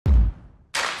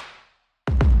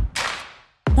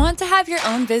Want to have your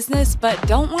own business but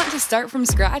don't want to start from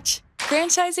scratch?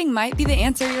 Franchising might be the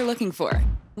answer you're looking for.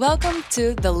 Welcome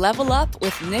to the Level Up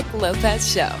with Nick Lopez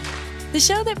show. The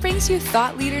show that brings you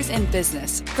thought leaders in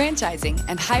business, franchising,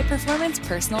 and high-performance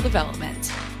personal development.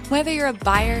 Whether you're a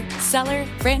buyer, seller,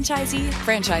 franchisee,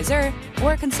 franchisor,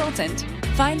 or consultant,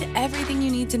 find everything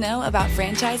you need to know about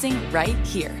franchising right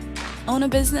here. Own a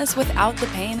business without the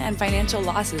pain and financial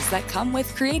losses that come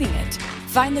with creating it.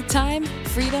 Find the time,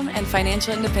 freedom, and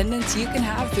financial independence you can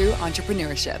have through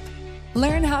entrepreneurship.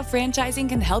 Learn how franchising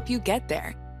can help you get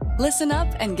there. Listen up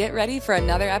and get ready for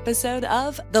another episode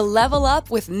of the Level Up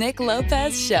with Nick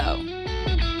Lopez show.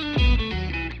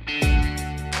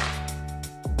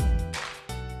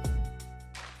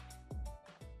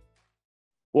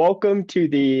 Welcome to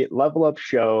the Level Up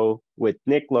show with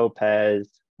Nick Lopez,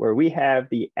 where we have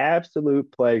the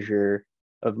absolute pleasure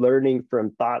of learning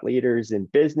from thought leaders in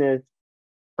business,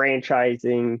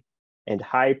 franchising, and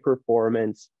high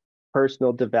performance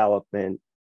personal development.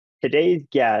 Today's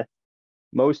guest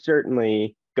most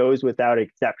certainly goes without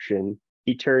exception.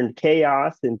 He turned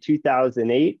chaos in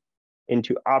 2008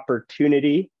 into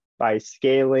opportunity by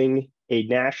scaling a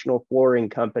national flooring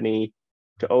company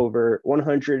to over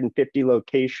 150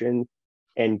 locations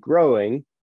and growing.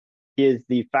 He is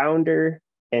the founder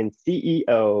and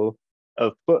CEO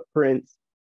of Footprints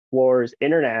Floors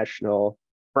International.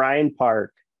 Bryan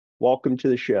Park, welcome to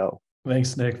the show.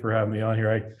 Thanks, Nick, for having me on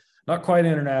here. Not quite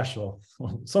international.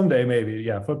 Someday, maybe.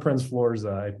 Yeah, Footprints Floors,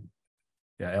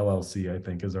 LLC, I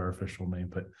think, is our official name,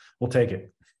 but we'll take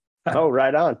it. Oh,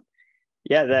 right on.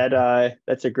 Yeah,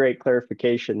 that's a great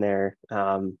clarification there.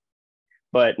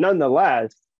 But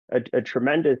nonetheless, a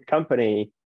tremendous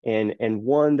company and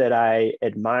one that I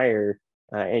admire.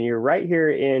 And you're right here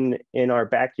in our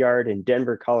backyard in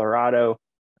Denver, Colorado.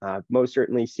 Most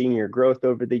certainly seen your growth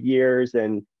over the years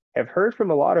and have heard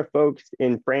from a lot of folks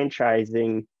in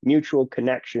franchising, mutual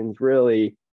connections,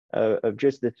 really, of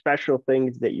just the special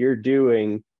things that you're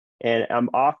doing. And I'm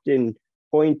often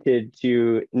pointed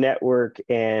to network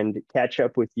and catch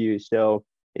up with you. So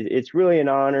it's really an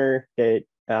honor that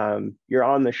you're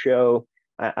on the show.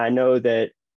 I know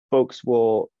that folks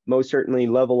will most certainly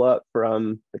level up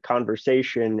from the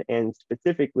conversation and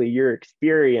specifically your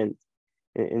experience.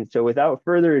 And so without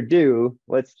further ado,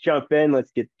 let's jump in,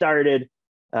 let's get started.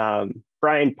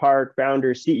 Bryan Park,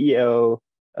 founder, CEO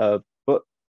of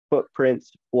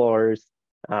Footprints Floors.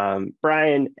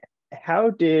 Bryan,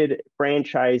 how did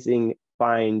franchising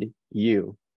find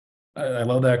you? I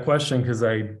love that question because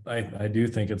I do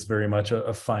think it's very much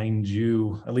a find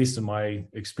you, at least in my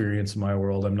experience in my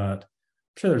world. I'm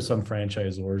sure there's some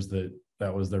franchisors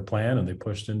that was their plan and they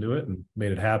pushed into it and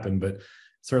made it happen, but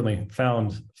certainly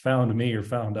found me or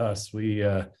found us.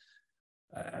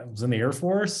 I was in the Air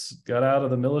Force, got out of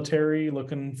the military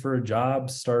looking for a job,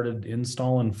 started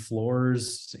installing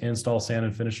floors, install sand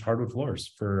and finished hardwood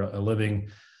floors for a living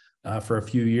for a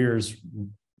few years,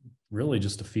 really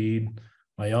just to feed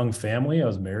my young family. I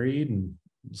was married and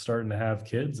starting to have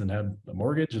kids and had a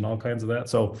mortgage and all kinds of that.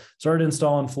 So started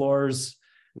installing floors.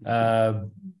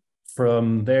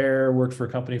 From there, worked for a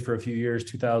company for a few years.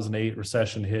 2008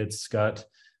 recession hits,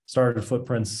 started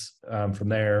Footprints from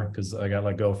there because I got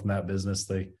let go from that business.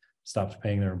 They stopped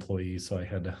paying their employees, so I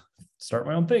had to start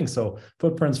my own thing. So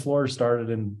Footprints Floors started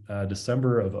in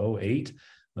December of 2008, in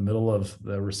the middle of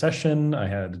the recession. I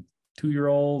had a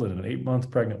 2-year-old and an 8-month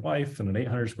pregnant wife and an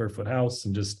 800 square foot house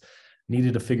and just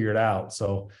needed to figure it out.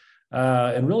 So,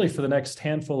 and really for the next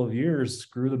handful of years,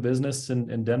 grew the business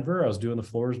in Denver. I was doing the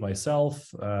floors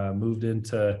myself, moved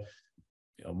into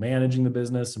managing the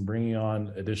business and bringing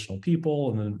on additional people.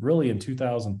 And then really in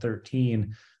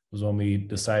 2013 was when we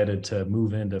decided to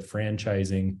move into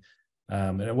franchising.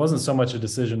 And it wasn't so much a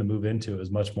decision to move into, it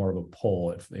was much more of a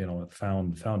pull. It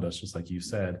found us, just like you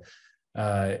said.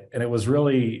 And it was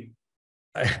really,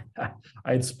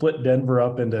 I'd split Denver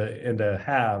up into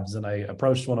halves, and I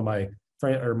approached one of my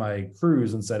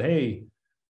crews and said, "Hey,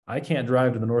 I can't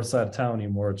drive to the north side of town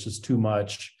anymore. It's just too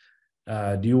much.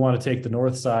 Do you want to take the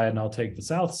north side and I'll take the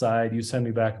south side? You send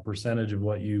me back a percentage of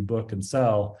what you book and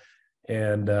sell,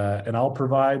 and I'll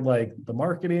provide like the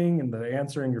marketing and the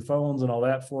answering your phones and all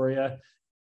that for you."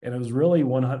 And it was really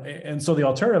 100. And so the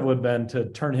alternative would have been to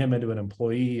turn him into an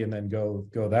employee and then go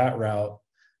that route.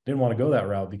 Didn't want to go that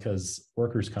route because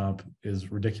workers' comp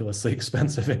is ridiculously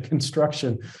expensive in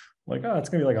construction. Like, it's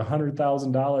going to be like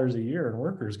 $100,000 a year in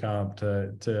workers' comp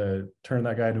to turn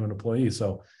that guy into an employee.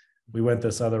 So we went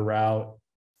this other route.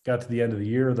 Got to the end of the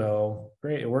year, though.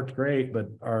 Great, it worked great, but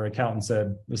our accountant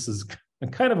said, this is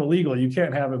kind of illegal. You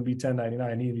can't have him be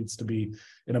 1099. He needs to be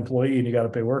an employee, and you got to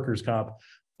pay workers' comp.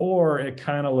 or it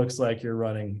kind of looks like you're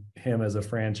running him as a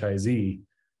franchisee.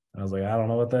 And I was like, I don't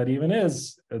know what that even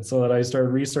is. And so that I started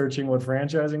researching what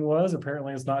franchising was.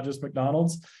 Apparently it's not just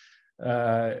McDonald's.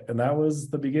 And that was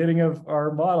the beginning of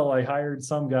our model. I hired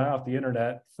some guy off the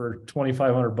internet for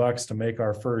 $2,500 to make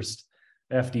our first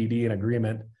FDD and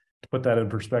agreement. To put that in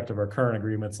perspective, our current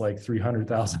agreement's like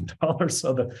 $300,000.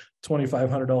 So the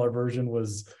 $2,500 version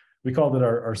was, we called it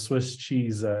our Swiss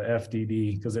cheese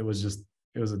FDD, because it was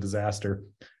a disaster.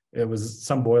 It was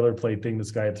some boilerplate thing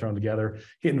this guy had thrown together.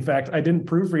 In fact, I didn't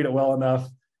proofread it well enough.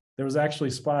 There was actually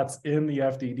spots in the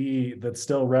FDD that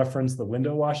still referenced the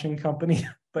window washing company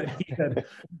that he had,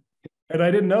 and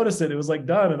I didn't notice it. It was like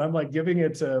done, and I'm like giving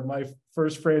it to my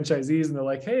first franchisees, and they're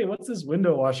like, "Hey, what's this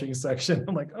window washing section?"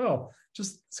 I'm like, "Oh,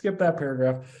 just skip that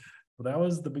paragraph." Well, that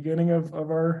was the beginning of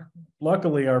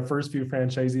luckily, our first few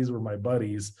franchisees were my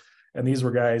buddies. And these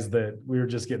were guys that we were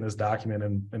just getting this document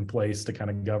in place to kind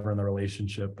of govern the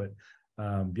relationship. But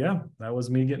yeah, that was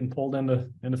me getting pulled into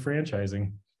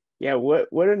franchising. Yeah, what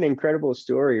an incredible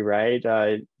story, right?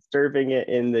 Serving it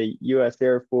in the U.S.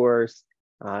 Air Force.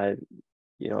 Thanks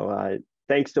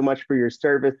so much for your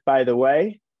service, by the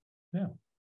way. Yeah.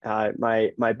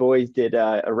 My boys did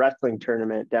a wrestling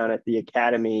tournament down at the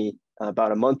academy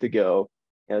about a month ago.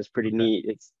 It was pretty neat.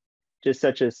 It's just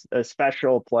such a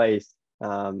special place.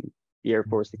 The Air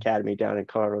Force Academy down in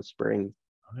Colorado Springs.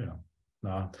 Oh, yeah.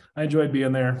 No, I enjoyed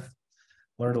being there.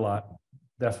 Learned a lot.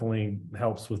 Definitely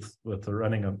helps with the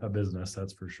running a business,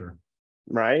 that's for sure.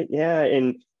 Right. Yeah.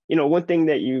 And one thing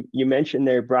that you mentioned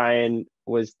there, Bryan,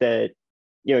 was that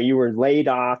you were laid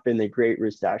off in the Great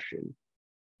Recession,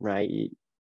 right?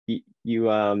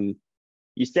 You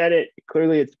said it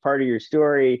clearly. It's part of your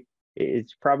story.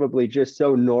 It's probably just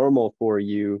so normal for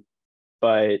you,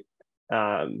 but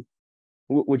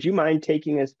would you mind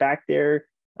taking us back there?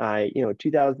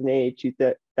 2008,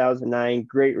 2009,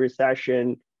 Great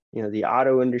Recession, the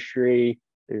auto industry,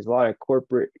 there's a lot of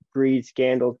corporate greed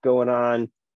scandals going on.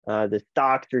 The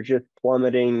stocks are just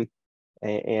plummeting,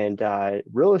 and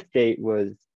real estate was,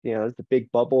 it's a big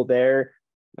bubble there.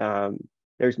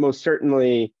 There's most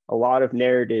certainly a lot of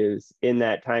narratives in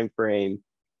that time frame,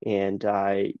 and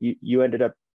you ended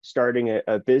up starting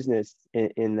a business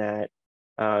in that.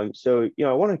 So,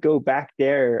 I want to go back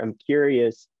there. I'm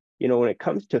curious, when it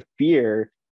comes to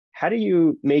fear, how do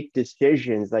you make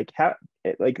decisions?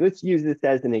 Let's use this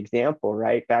as an example,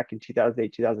 right? Back in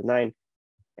 2008, 2009,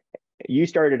 you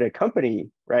started a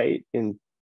company, right? And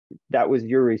that was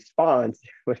your response,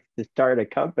 was to start a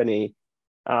company.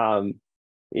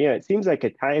 It seems like a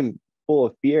time full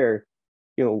of fear.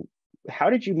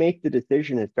 How did you make the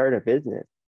decision to start a business?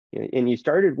 And you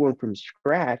started one from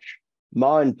scratch,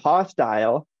 ma and pa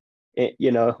style.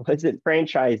 Wasn't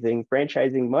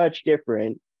franchising much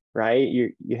different, right?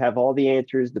 You have all the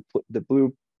answers, the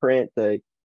blueprint, the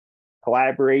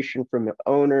collaboration from the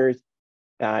owners,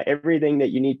 everything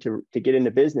that you need to get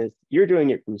into business. You're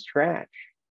doing it from scratch.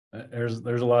 There's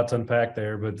a lot to unpack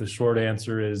there, but the short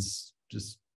answer is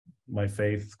just my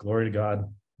faith. Glory to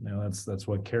God. That's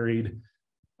what carried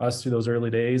us through those early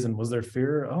days. And was there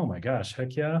fear? Oh my gosh,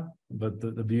 heck yeah. But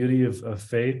the beauty of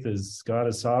faith is God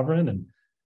is sovereign, and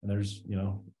there's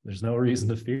no reason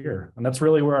to fear. And that's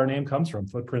really where our name comes from.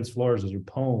 Footprints Floors is a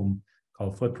poem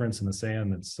called Footprints in the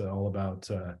Sand. That's all about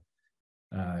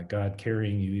God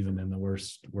carrying you even in the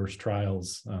worst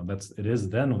trials. It is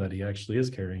then that he actually is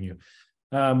carrying you.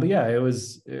 But yeah, it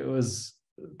was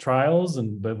trials,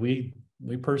 but we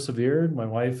persevered. My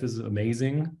wife is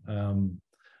amazing.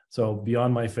 So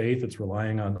beyond my faith, it's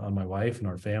relying on my wife and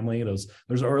our family. Those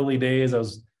early days, it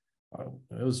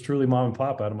was truly mom and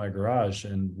pop out of my garage,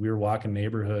 and we were walking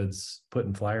neighborhoods,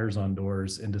 putting flyers on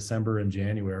doors in December and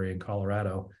January in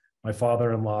Colorado. My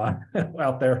father-in-law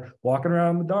out there walking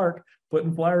around in the dark,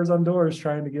 putting flyers on doors,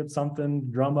 trying to get something,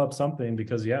 drum up something,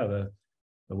 because the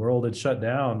world had shut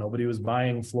down. Nobody was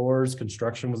buying floors.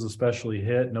 Construction was especially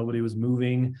hit. Nobody was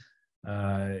moving.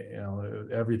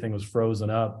 Everything was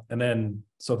frozen up. And then,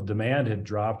 so the demand had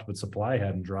dropped, but supply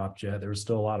hadn't dropped yet. There was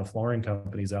still a lot of flooring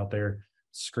companies out there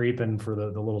scraping for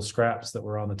the little scraps that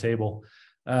were on the table.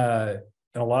 And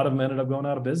a lot of them ended up going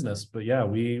out of business. But yeah,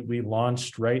 we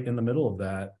launched right in the middle of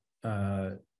that.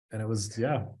 And it was,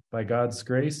 by God's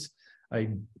grace. I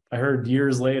heard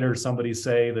years later somebody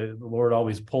say that the Lord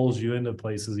always pulls you into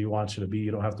places he wants you to be.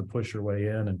 You don't have to push your way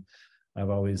in. And I've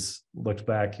always looked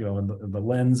back, in the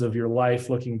lens of your life,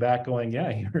 looking back, going,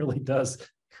 yeah, he really does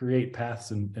create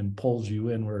paths and pulls you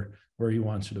in where he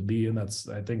wants you to be. And that's,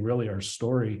 I think, really our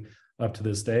story up to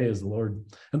this day, is the Lord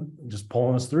just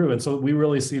pulling us through. And so we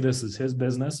really see this as his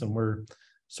business, and we're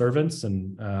servants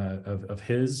and of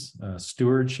his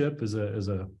stewardship is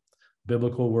a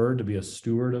biblical word to be a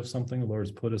steward of something. The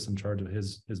Lord's put us in charge of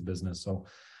his business. So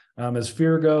as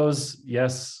fear goes,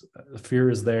 yes, fear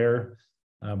is there,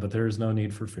 but there is no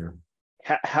need for fear.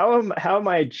 How am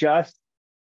I just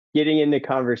getting into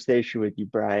conversation with you,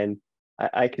 Bryan?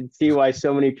 I can see why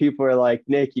so many people are like,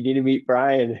 Nick, you need to meet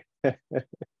Bryan.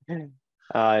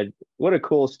 What a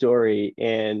cool story.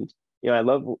 And I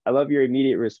love your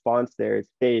immediate response there. It's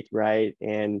faith, right?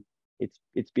 And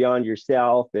it's beyond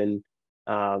yourself. And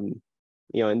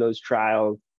in those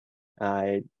trials,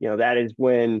 that is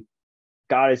when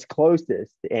God is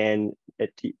closest. And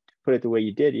to put it the way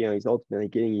you did, he's ultimately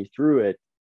getting you through it.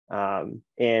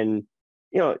 And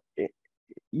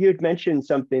you had mentioned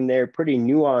something there pretty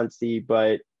nuancy,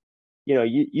 but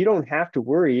you don't have to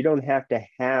worry. You don't have to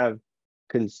have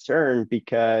concern,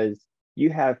 because you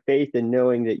have faith in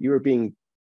knowing that you are being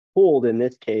pulled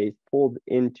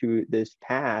into this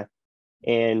path.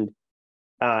 And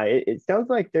it sounds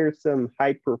like there's some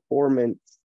high performance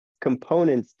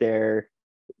components there,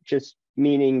 just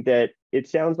meaning that it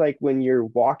sounds like when you're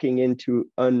walking into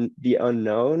the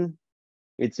unknown,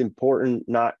 it's important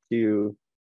not to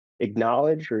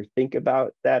acknowledge or think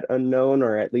about that unknown,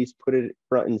 or at least put it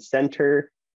front and center.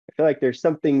 I feel like there's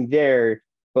something there,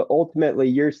 but ultimately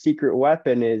your secret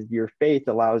weapon is your faith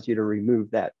allows you to remove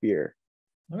that fear.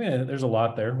 I mean, there's a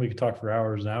lot there. We could talk for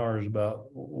hours and hours about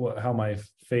how my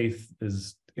faith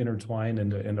is intertwined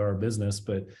into our business,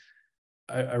 but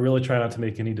I really try not to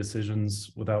make any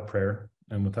decisions without prayer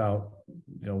and without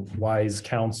wise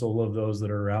counsel of those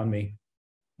that are around me.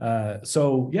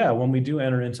 So yeah, when we do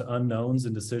enter into unknowns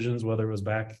and decisions, whether it was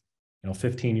back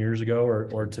 15 years ago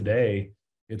or today,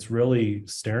 it's really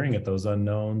staring at those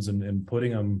unknowns and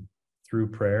putting them through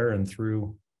prayer and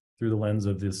through the lens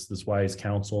of this wise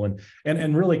counsel,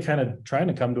 and really kind of trying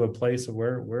to come to a place of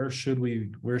where should we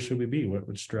be,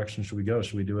 which direction should we go,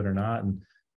 should we do it or not, and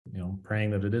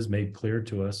praying that it is made clear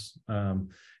to us. And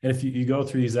if you go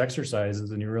through these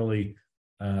exercises and you really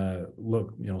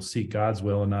seek God's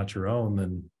will and not your own,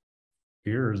 then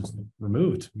fear is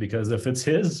removed, because if it's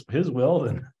his will,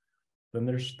 then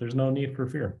there's no need for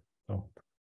fear. So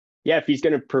yeah, if he's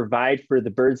going to provide for the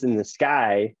birds in the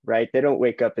sky, right? They don't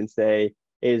wake up and say,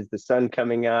 is the sun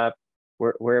coming up?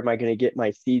 Where am I going to get my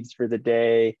seeds for the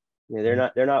day? They're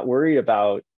not worried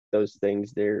about those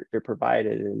things. They're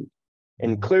provided.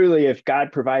 And clearly, if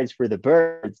God provides for the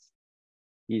birds,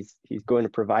 he's going to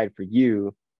provide for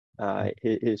you,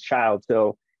 his child.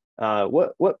 So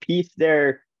what piece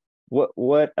there,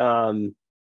 what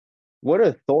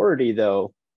authority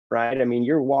though, right? I mean,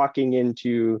 you're walking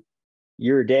into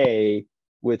your day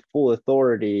with full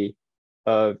authority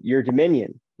of your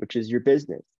dominion, which is your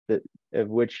business, of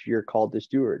which you're called to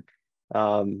steward.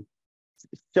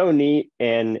 So neat,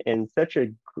 and such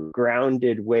a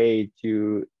grounded way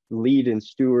to lead and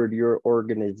steward your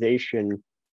organization.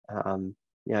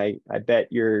 I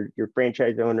bet your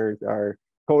franchise owners are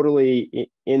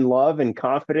totally in love and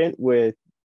confident with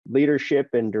leadership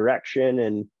and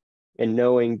direction, and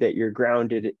knowing that you're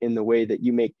grounded in the way that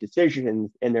you make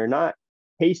decisions, and they're not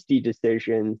hasty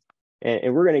decisions.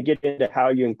 And we're going to get into how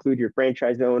you include your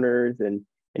franchise owners and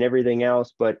everything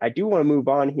else. But I do want to move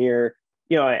on here.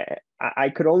 I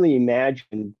could only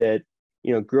imagine that,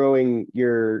 growing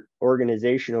your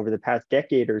organization over the past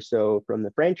decade or so from the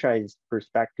franchise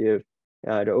perspective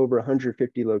to over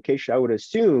 150 locations, I would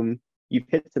assume you've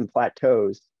hit some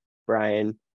plateaus,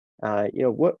 Bryan.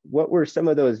 What were some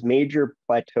of those major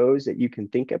plateaus that you can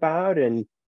think about, and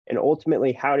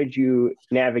ultimately, how did you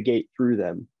navigate through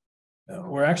them?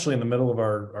 We're actually in the middle of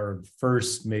our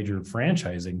first major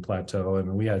franchising plateau. I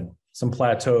mean, we had some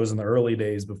plateaus in the early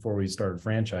days before we started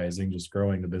franchising, just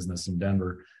growing the business in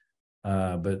Denver.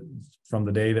 But from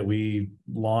the day that we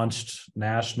launched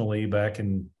nationally back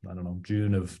in,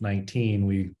 June of 19,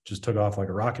 we just took off like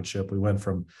a rocket ship. We went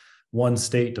from one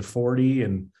state to 40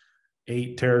 and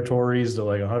 8 territories to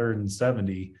like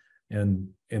 170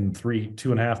 in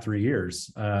 2.5-3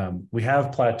 years. We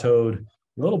have plateaued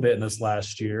a little bit in this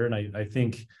last year, and I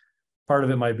think part of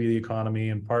it might be the economy,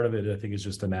 and part of it I think is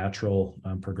just a natural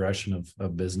progression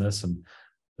of business. And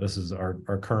this is our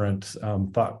current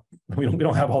thought. We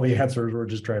don't have all the answers. We're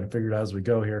just trying to figure it out as we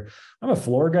go here. I'm a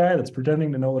floor guy that's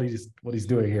pretending to know what he's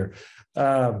doing here.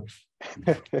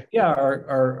 Yeah,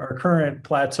 our current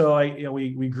plateau.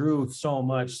 We grew so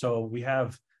much, so we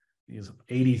have these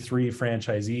 83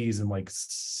 franchisees, and like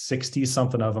 60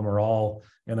 something of them are all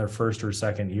in their first or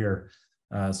second year.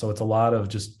 So it's a lot of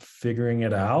just figuring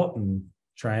it out and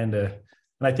trying to,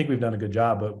 and I think we've done a good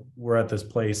job, but we're at this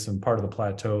place, and part of the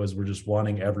plateau is we're just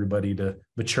wanting everybody to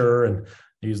mature, and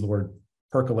use the word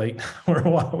percolate where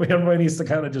everybody needs to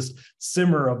kind of just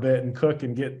simmer a bit and cook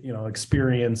and get,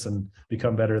 experience and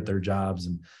become better at their jobs.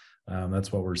 And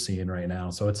that's what we're seeing right now.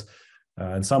 So it's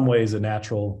in some ways a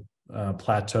natural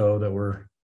plateau that we're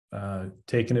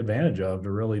taking advantage of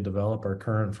to really develop our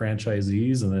current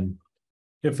franchisees. And then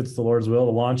if it's the Lord's will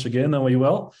to launch again, then we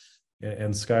will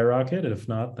and skyrocket. If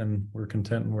not, then we're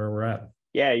content in where we're at.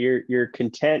 Yeah, you're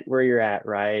content where you're at,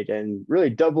 right? And really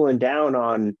doubling down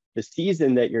on the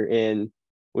season that you're in,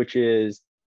 which is,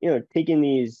 taking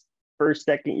these first,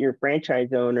 second year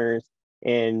franchise owners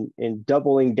and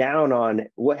doubling down on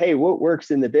what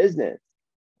works in the business,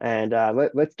 and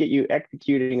let's get you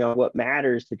executing on what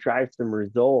matters to drive some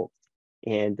results,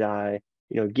 and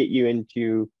get you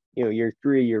into year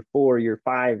 3, year 4, year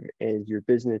 5 as your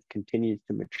business continues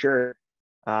to mature.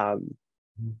 So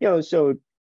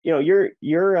you're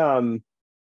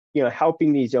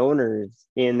helping these owners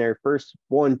in their first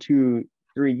 1, 2,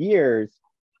 3 years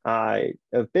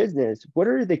of business. What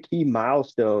are the key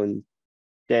milestones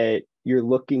that you're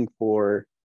looking for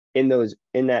in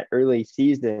that early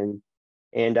season,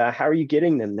 and how are you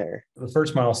getting them there? The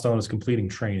first milestone is completing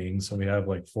training. So we have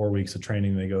like 4 weeks of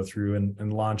training they go through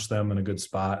and launch them in a good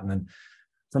spot. And then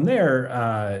from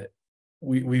there,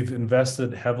 we've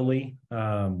invested heavily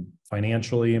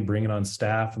financially in bringing on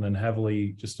staff, and then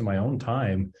heavily just in my own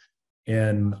time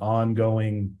in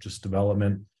ongoing just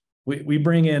development.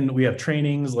 We have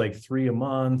trainings like 3 a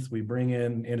month. We bring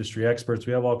in industry experts.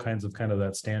 We have all kinds of kind of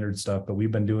that standard stuff, but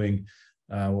we've been doing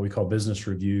what we call business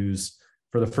reviews.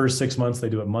 For the first 6 months, they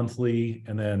do it monthly.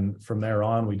 And then from there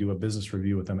on, we do a business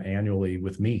review with them annually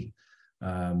with me.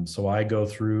 So I go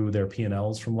through their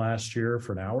P&Ls from last year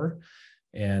for an hour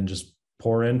and just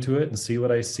pour into it and see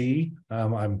what I see.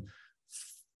 I'm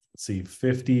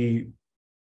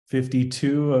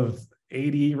 52 of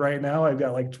 80 right now. I've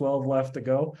got like 12 left to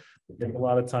go. Take a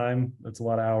lot of time. It's a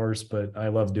lot of hours, but I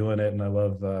love doing it. And I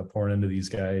love pouring into these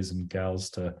guys and gals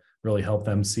to really help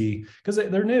them see, because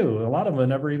they're new. A lot of them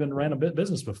never even ran a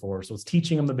business before. So it's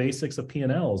teaching them the basics of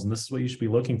P&Ls. And this is what you should be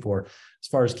looking for. As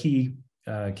far as key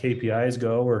KPIs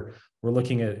go, we're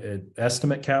looking at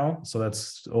estimate count. So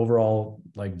that's overall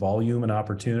like volume and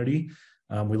opportunity.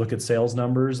 We look at sales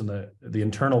numbers, and the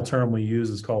internal term we use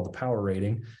is called the power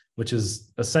rating, which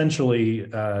is essentially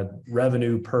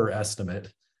revenue per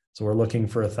estimate. So we're looking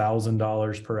for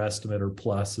 $1,000 per estimate or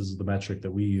plus is the metric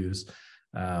that we use.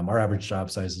 Our average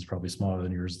job size is probably smaller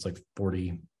than yours. It's like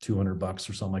 $4,200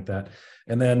 or something like that.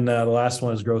 And then the last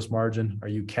one is gross margin. Are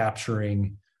you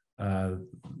capturing the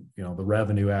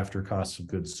revenue after cost of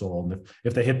goods sold? And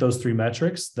if they hit those 3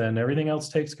 metrics, then everything else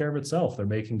takes care of itself. They're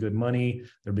making good money,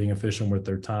 they're being efficient with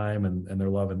their time, and they're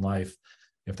loving life.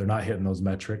 If they're not hitting those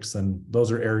metrics, then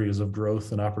those are areas of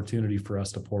growth and opportunity for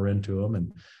us to pour into them.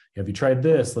 And have you tried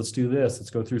this? Let's do this. Let's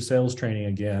go through sales training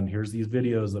again. Here's these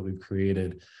videos that we've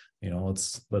created.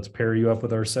 Let's pair you up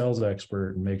with our sales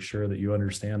expert and make sure that you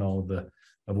understand all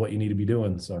of what you need to be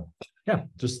doing. So yeah,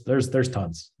 just there's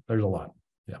tons. There's a lot.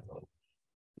 Yeah.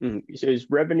 So it's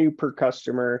revenue per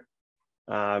customer,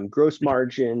 gross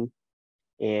margin,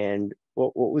 and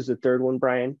what was the third one,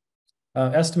 Bryan?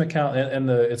 Estimate count, and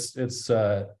it's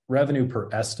revenue per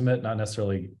estimate, not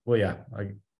necessarily. Well, yeah,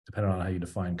 depending on how you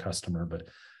define customer, but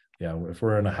yeah, if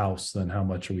we're in a house, then how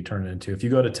much are we turning into? If you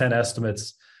go to 10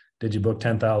 estimates, did you book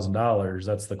 $10,000?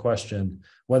 That's the question.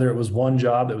 Whether it was one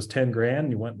job that was 10 grand,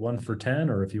 you went 1 for 10,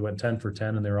 or if you went 10 for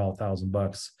 10 and they're all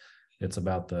 $1,000, it's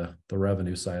about the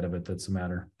revenue side of it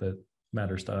that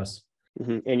matters to us.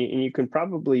 Mm-hmm. And you can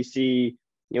probably see,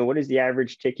 what is the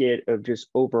average ticket of just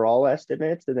overall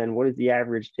estimates, and then what is the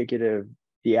average ticket of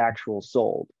the actual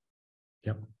sold?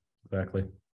 Yep, exactly.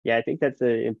 Yeah, I think that's an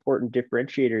important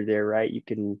differentiator there, right? You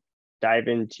can dive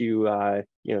into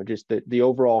just the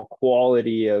overall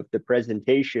quality of the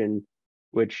presentation,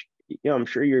 which I'm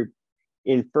sure you're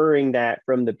inferring that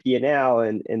from the P&L,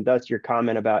 and thus your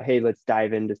comment about, hey, let's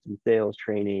dive into some sales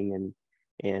training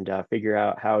and figure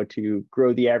out how to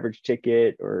grow the average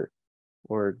ticket or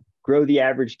grow the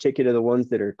average ticket of the ones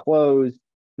that are closed.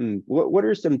 What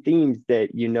are some themes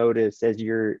that you notice as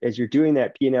you're doing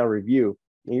that P&L review?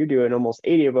 You're doing almost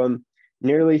 80 of them,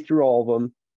 nearly through all of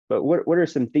them. But what are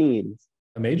some themes?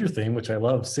 A major theme, which I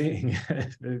love seeing,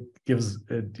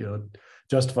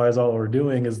 justifies all we're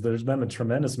doing, is there's been a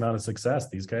tremendous amount of success.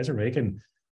 These guys are making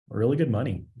really good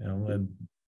money, and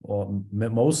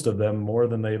most of them more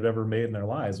than they've ever made in their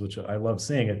lives, which I love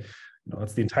seeing it.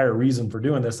 That's the entire reason for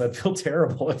doing this. I'd feel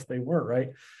terrible if they weren't, right?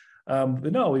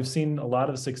 But no, we've seen a lot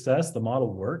of success. The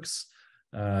model works.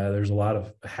 There's a lot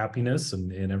of happiness,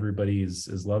 and everybody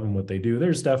is loving what they do.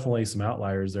 There's definitely some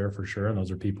outliers there for sure, and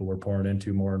those are people we're pouring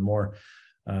into more and more.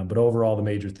 But overall, the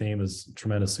major theme is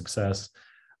tremendous success.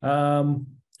 And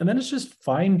then it's just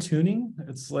fine tuning.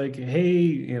 It's like,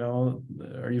 hey,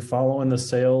 are you following the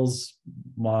sales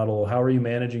model? How are you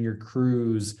managing your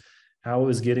crews? How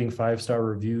is getting 5-star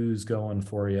reviews going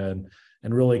for you?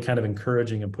 And really kind of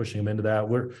encouraging and pushing them into that.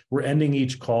 We're ending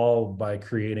each call by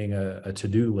creating a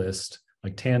to-do list,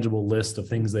 like tangible list of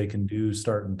things they can do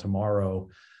starting tomorrow.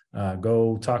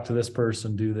 Go talk to this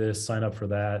person, do this, sign up for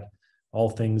that. All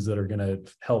things that are going to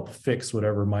help fix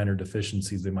whatever minor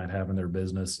deficiencies they might have in their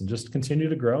business, and just continue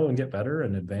to grow and get better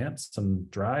and advance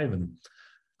and drive and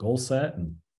goal set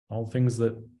and all things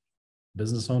that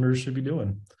business owners should be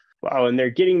doing. Wow. And they're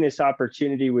getting this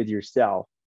opportunity with yourself.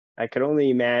 I could only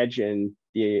imagine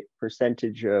the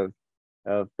percentage of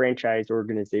franchise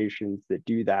organizations that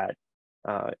do that,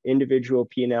 individual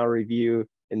P&L review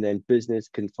and then business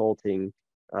consulting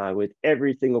with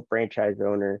every single franchise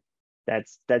owner.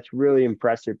 That's really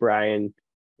impressive, Bryan,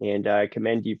 and I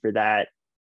commend you for that.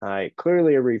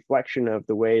 Clearly a reflection of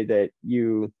the way that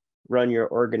you run your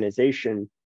organization.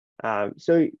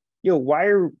 So, why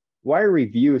are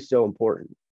reviews so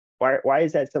important? Why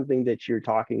is that something that you're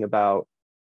talking about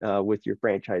with your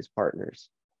franchise partners?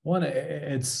 One,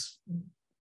 it's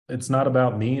not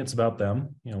about me; it's about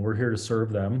them. We're here to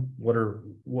serve them.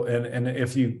 And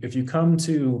if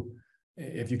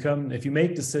you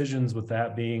make decisions with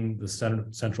that being the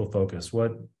central focus,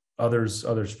 what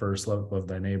others first, love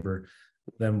thy neighbor,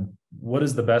 then what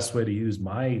is the best way to use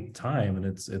my time? And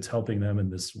it's helping them in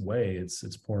this way.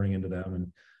 It's pouring into them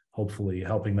and hopefully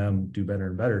helping them do better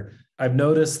and better. I've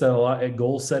noticed that a lot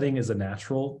goal setting is a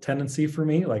natural tendency for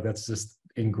me. Like that's just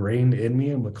ingrained in me.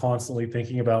 I'm constantly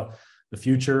thinking about the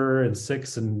future and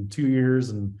 6 and 2 years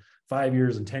and 5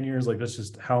 years and 10 years. Like that's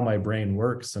just how my brain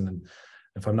works. And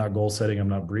if I'm not goal setting, I'm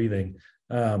not breathing.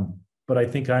 But I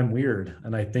think I'm weird.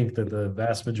 And I think that the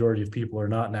vast majority of people are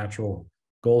not natural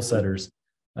goal setters.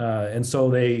 And so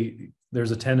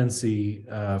there's a tendency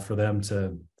for them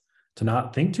to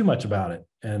not think too much about it.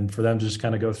 And for them to just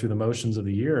kind of go through the motions of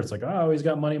the year. It's like, oh, he's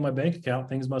got money in my bank account.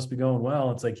 Things must be going well.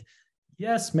 It's like,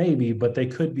 yes, maybe, but they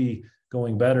could be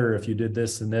going better if you did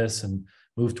this and this and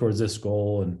move towards this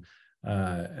goal.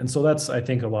 And so that's, I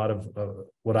think, a lot of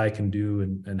what I can do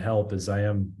and help is I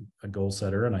am a goal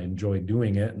setter and I enjoy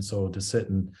doing it. And so to sit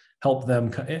and help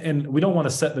them, and we don't want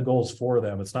to set the goals for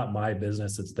them. It's not my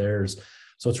business, it's theirs.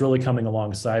 So it's really coming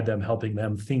alongside them, helping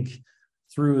them think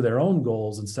through their own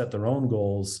goals and set their own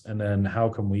goals. And then how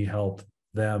can we help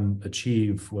them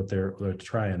achieve what they're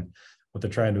trying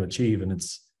to achieve? And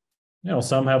it's,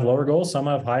 some have lower goals, some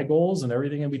have high goals and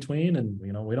everything in between. And,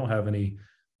 we don't have any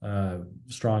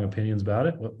strong opinions about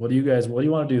it. What do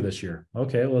you want to do this year?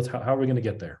 Okay, well, how are we going to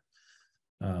get there?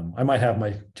 I might have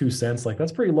my 2 cents, like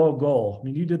that's pretty low goal. I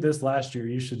mean, you did this last year,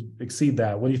 you should exceed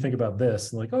that. What do you think about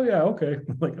this? And like, oh yeah, okay.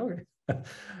 I'm like, okay.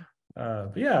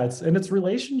 But yeah, it's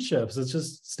relationships. It's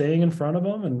just staying in front of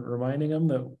them and reminding them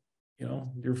that,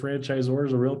 your franchisor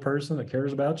is a real person that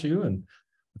cares about you. And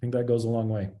I think that goes a long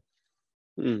way.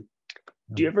 Do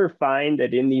you ever find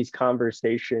that in these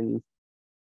conversations,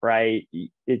 right,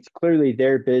 it's clearly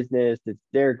their business, it's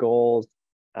their goals.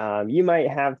 You might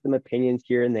have some opinions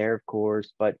here and there, of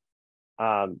course, but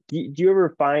do you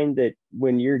ever find that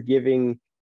when you're giving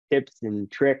tips and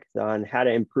tricks on how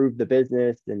to improve the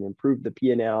business and improve the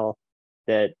P&L,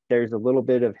 that there's a little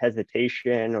bit of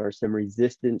hesitation or some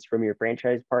resistance from your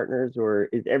franchise partners, or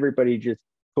is everybody just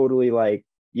totally like,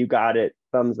 you got it,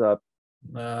 thumbs up?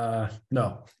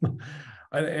 No.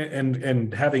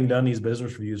 And having done these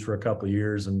business reviews for a couple of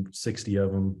years and 60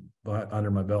 of them under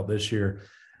my belt this year,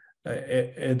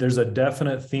 there's a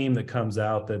definite theme that comes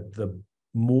out that the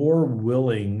more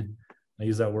willing, I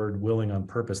use that word willing on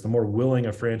purpose, the more willing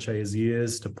a franchisee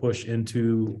is to push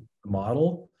into the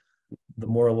model, the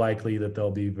more likely that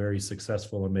they'll be very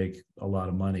successful and make a lot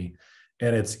of money.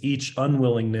 And it's each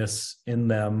unwillingness in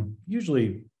them,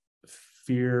 usually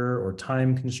fear or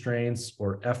time constraints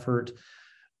or effort,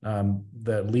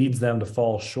 that leads them to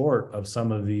fall short of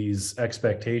some of these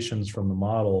expectations from the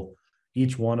model.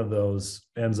 Each one of those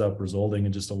ends up resulting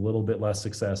in just a little bit less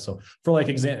success. So for like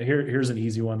example, here's an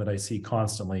easy one that I see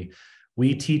constantly.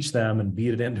 We teach them and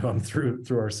beat it into them through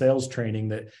our sales training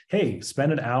that, hey,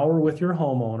 spend an hour with your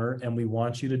homeowner and we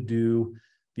want you to do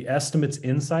the estimates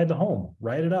inside the home.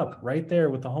 Write it up right there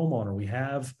with the homeowner. We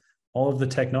have all of the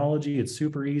technology. It's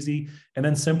super easy. And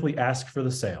then simply ask for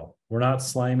the sale. We're not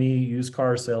slimy used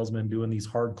car salesmen doing these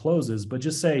hard closes, but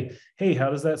just say, hey, how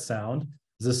does that sound?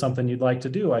 Is this something you'd like to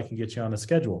do? I can get you on a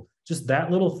schedule. Just that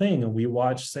little thing. And we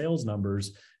watch sales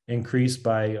numbers increase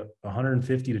by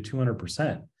 150 to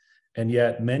 200%. And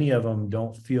yet many of them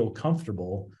don't feel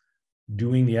comfortable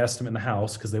doing the estimate in the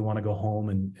house because they want to go home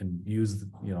and use,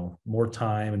 more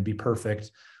time and be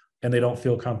perfect. And they don't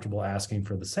feel comfortable asking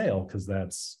for the sale because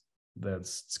that's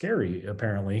scary.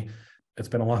 Apparently, it's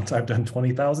been a long time. I've done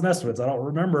 20,000 estimates. I don't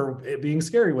remember it being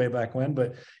scary way back when,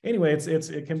 but anyway,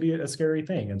 it can be a scary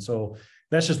thing. And so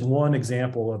that's just one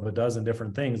example of a dozen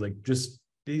different things. Like just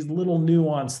these little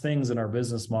nuanced things in our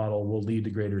business model will lead to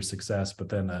greater success. But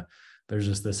then there's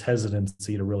just this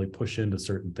hesitancy to really push into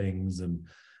certain things. And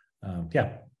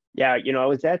Yeah, I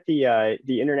was at the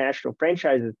International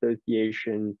Franchise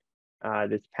Association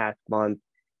this past month,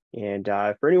 and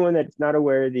for anyone that's not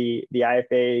aware, the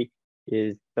IFA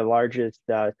is the largest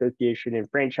association in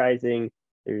franchising.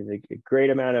 There's a great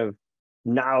amount of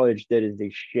knowledge that is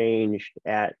exchanged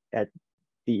at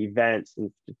the events,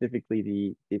 and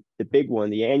specifically the big one,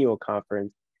 the annual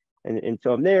conference. And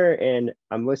so I'm there and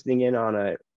I'm listening in on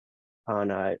a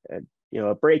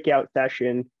breakout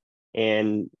session,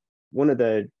 and one of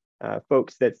the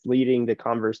folks that's leading the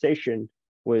conversation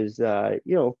was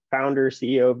founder,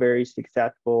 CEO, very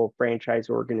successful franchise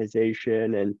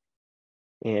organization,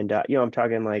 and I'm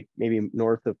talking like maybe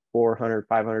north of 400,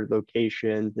 500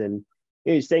 locations, and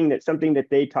he's saying that something that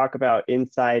they talk about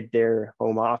inside their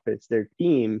home office, their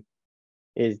team,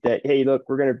 is that, hey, look,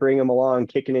 we're going to bring them along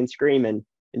kicking and screaming,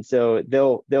 and so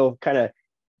they'll kind of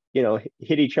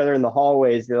hit each other in the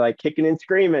hallways. They're like kicking and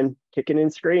screaming.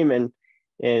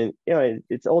 And,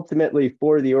 it's ultimately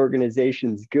for the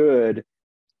organization's good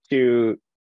to,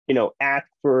 ask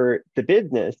for the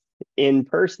business in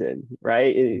person,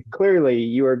 right? Clearly,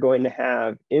 you are going to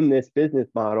have in this business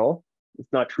model,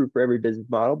 it's not true for every business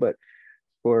model, but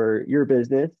for your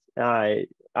business,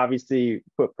 obviously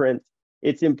footprints,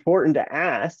 it's important to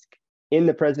ask in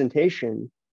the presentation.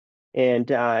 And,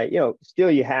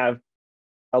 still you have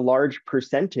a large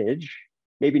percentage,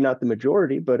 maybe not the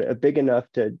majority, but a big enough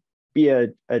to be a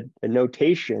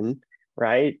notation,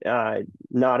 right?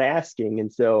 Not asking.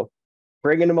 And so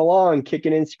bringing them along,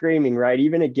 kicking and screaming, right?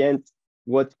 Even against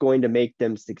what's going to make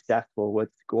them successful,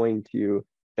 what's going to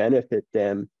benefit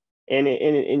them.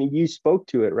 And you spoke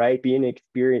to it, right? Being an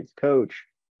experienced coach,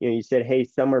 you said, hey,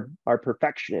 some are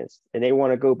perfectionists and they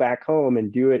want to go back home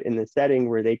and do it in the setting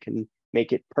where they can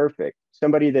make it perfect.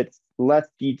 Somebody that's less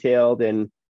detailed and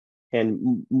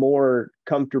more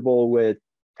comfortable with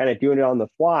kind of doing it on the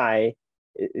fly,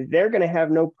 they're going to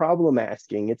have no problem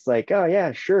asking. It's like, oh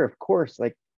yeah, sure, of course,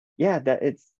 like, yeah, that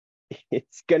it's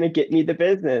going to get me the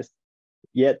business.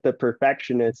 Yet the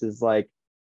perfectionist is like,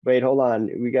 wait, hold on,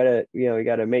 we gotta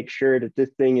make sure that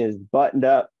this thing is buttoned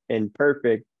up and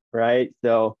perfect, right?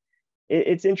 So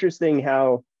it's interesting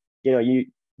how you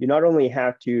not only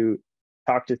have to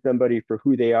talk to somebody for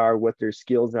who they are, what their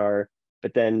skills are,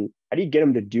 but then how do you get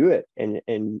them to do it? And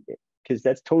because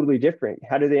that's totally different.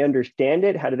 How do they understand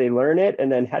it? How do they learn it?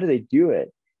 And then how do they do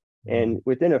it? And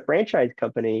within a franchise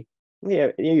company,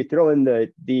 you throw in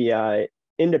the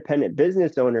independent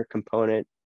business owner component.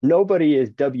 Nobody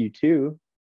is W-2.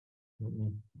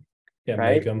 Can't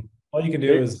right? make them. All you can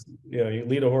do is, you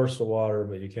lead a horse to water,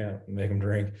 but you can't make them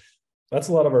drink. That's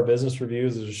a lot of our business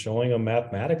reviews, is just showing them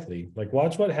mathematically. Like,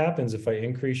 watch what happens if I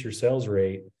increase your sales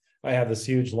rate. I have this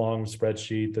huge long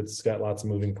spreadsheet that's got lots of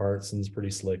moving parts and it's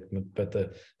pretty slick, but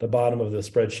the bottom of the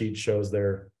spreadsheet shows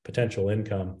their potential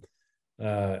income.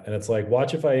 And it's like,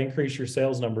 watch if I increase your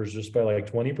sales numbers just by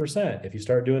like 20%. If you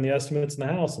start doing the estimates in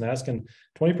the house and asking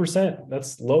 20%,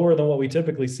 that's lower than what we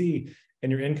typically see,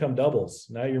 and your income doubles.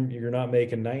 Now you're not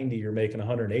making 90, you're making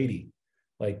 180.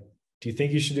 Like, do you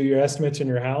think you should do your estimates in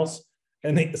your house?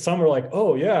 And some are like,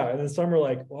 oh yeah. And then some are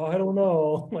like, well, I don't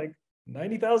know, like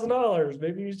 $90,000,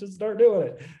 maybe you should start doing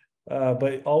it.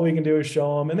 But all we can do is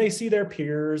show them, and they see their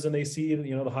peers and they see,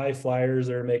 the high flyers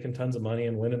that are making tons of money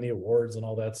and winning the awards and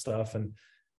all that stuff. And,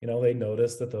 they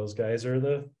notice that those guys are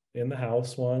the in the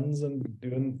house ones and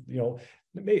doing,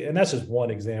 and that's just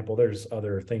one example. There's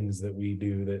other things that we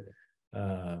do that,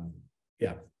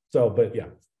 yeah. So, but yeah,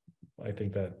 I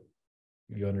think that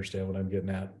you understand what I'm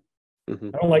getting at. Mm-hmm.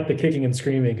 I don't like the kicking and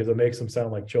screaming because it makes them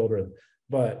sound like children,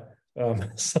 but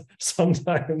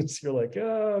sometimes you're like,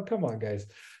 oh, come on, guys.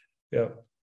 Yeah.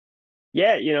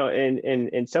 Yeah,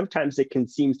 and sometimes it can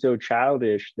seem so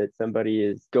childish that somebody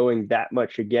is going that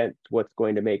much against what's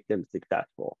going to make them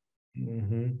successful.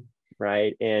 Mm-hmm.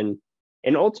 Right. And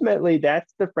ultimately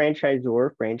that's the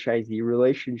franchisor-franchisee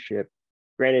relationship.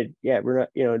 Granted, yeah, we're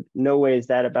not, no way is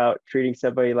that about treating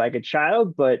somebody like a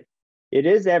child, but it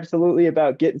is absolutely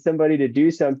about getting somebody to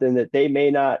do something that they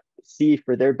may not see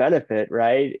for their benefit,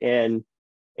 right? And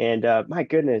my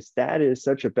goodness, that is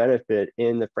such a benefit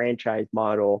in the franchise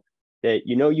model. that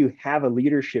you have a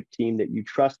leadership team that you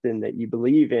trust in, that you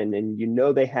believe in,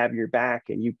 and they have your back,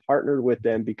 and you partnered with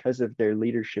them because of their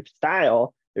leadership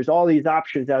style. There's all these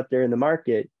options out there in the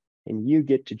market, and you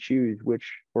get to choose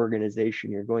which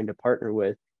organization you're going to partner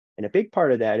with. And a big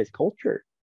part of that is culture.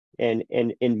 And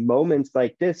in moments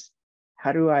like this,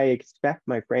 how do I expect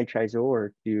my franchisor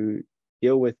to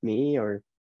deal with me or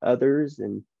others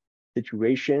and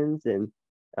situations? And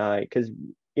because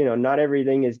not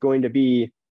everything is going to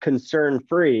be concern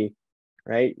free,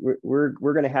 right? We're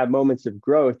going to have moments of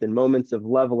growth and moments of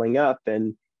leveling up,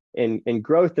 and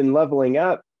growth and leveling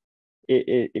up.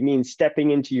 It means stepping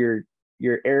into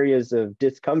your areas of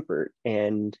discomfort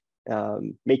and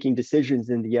making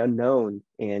decisions in the unknown.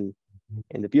 And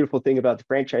the beautiful thing about the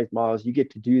franchise model is you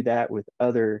get to do that with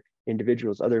other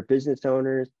individuals, other business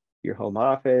owners, your home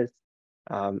office.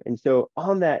 And so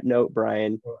on that note,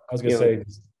 Bryan, I was going to say,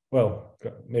 well,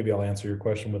 maybe I'll answer your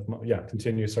question with,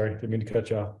 continue. Sorry, didn't mean to cut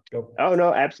you off. Go. Oh,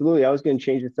 no, absolutely. I was going to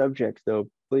change the subject, so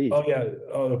please. Oh, yeah.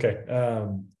 Oh, okay.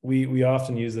 We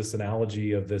often use this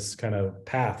analogy of this kind of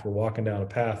path. We're walking down a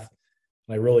path.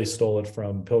 And I really stole it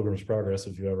from Pilgrim's Progress,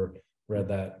 if you ever read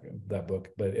that book,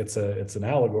 but it's an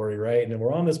allegory, right? And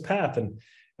we're on this path, and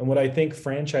what I think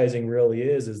franchising really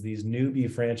is these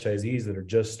newbie franchisees that are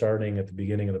just starting at the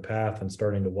beginning of the path and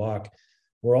starting to walk.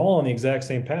 We're all on the exact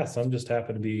same path. Some just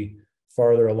happen to be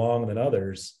farther along than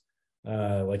others.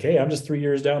 Like, hey, I'm just 3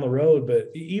 years down the road, but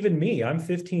even me, I'm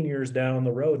 15 years down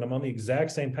the road and I'm on the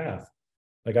exact same path.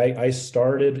 Like I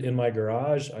started in my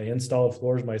garage, I installed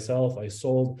floors myself, I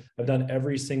sold, I've done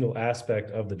every single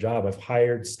aspect of the job. I've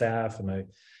hired staff, and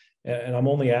I'm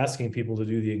only asking people to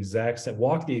do the exact same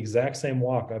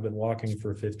walk I've been walking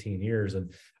for 15 years.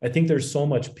 And I think there's so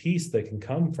much peace that can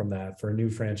come from that for a new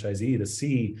franchisee, to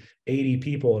see 80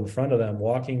 people in front of them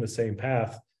walking the same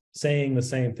path, saying the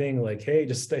same thing, like, hey,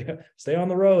 just stay on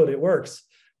the road. It works.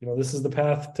 This is the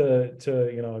path to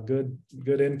a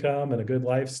good income and a good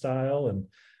lifestyle.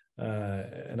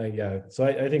 So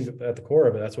I think at the core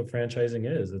of it, that's what franchising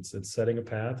is. It's setting a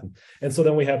path. And so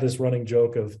then we have this running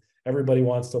joke of everybody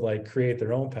wants to like create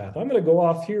their own path. I'm going to go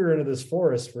off here into this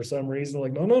forest for some reason.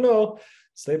 Like, no,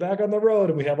 stay back on the road.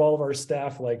 And we have all of our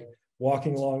staff like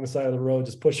walking along the side of the road,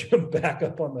 just pushing them back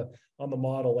up on the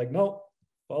model. Like, no,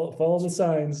 follow the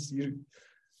signs. You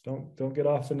don't get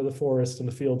off into the forest in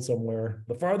the field somewhere.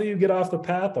 The farther you get off the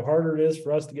path, the harder it is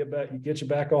for us to get you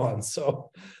back on.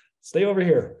 So stay over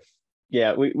here.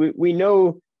 Yeah, we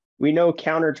know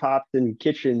countertops and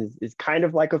kitchens is kind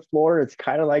of like a floor. It's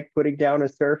kind of like putting down a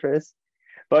surface,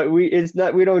 but we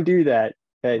don't do that.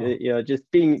 Just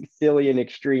being silly and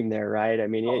extreme there, right? I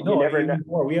mean, you never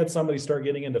know. We had somebody start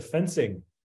getting into fencing.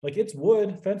 Like, it's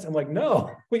wood fence. I'm like, no,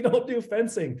 we don't do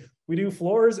fencing. We do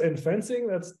floors and fencing.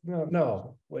 That's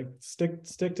no. Like, stick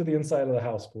to the inside of the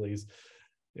house, please.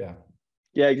 Yeah.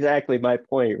 Yeah, exactly my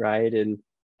point, right? And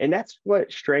that's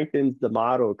what strengthens the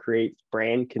model, creates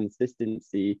brand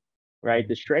consistency, right?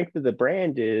 The strength of the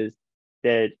brand is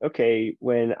that, okay,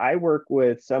 when I work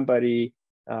with somebody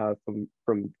from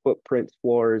Footprints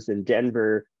Floors in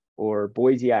Denver or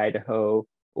Boise, Idaho,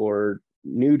 or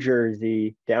New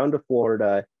Jersey down to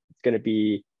Florida, it's going to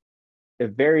be a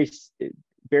very,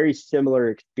 very similar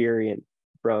experience,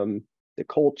 from the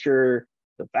culture,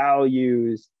 the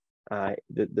values,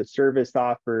 the service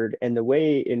offered, and the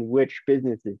way in which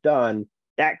business is done.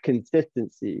 That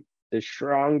consistency, the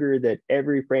stronger that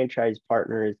every franchise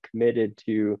partner is committed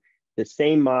to the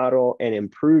same model and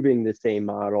improving the same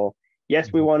model.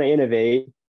 Yes, we want to innovate.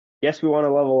 Yes, we want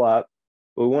to level up,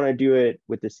 but we want to do it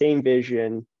with the same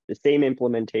vision, the same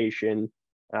implementation,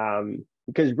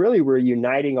 because really we're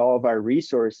uniting all of our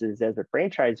resources as a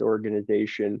franchise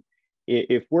organization.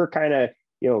 If we're kind of,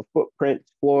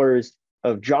 Footprints Floors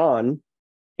of John,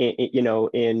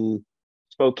 in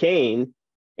Spokane,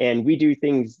 and we do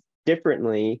things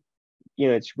differently,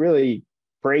 it's really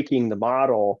breaking the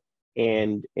model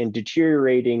and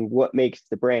deteriorating what makes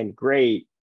the brand great.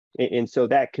 And so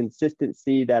that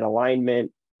consistency, that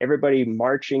alignment, everybody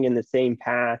marching in the same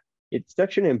path, it's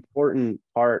such an important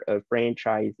part of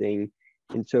franchising.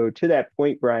 And so to that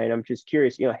point, Bryan, I'm just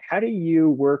curious, how do you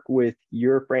work with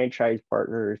your franchise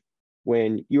partners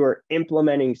when you are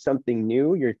implementing something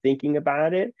new, you're thinking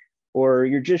about it, or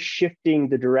you're just shifting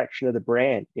the direction of the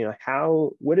brand?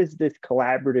 What does this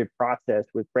collaborative process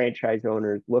with franchise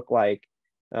owners look like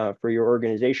for your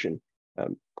organization?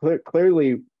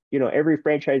 Clearly, every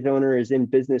franchise owner is in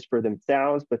business for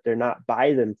themselves, but they're not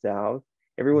by themselves.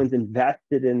 Everyone's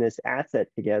invested in this asset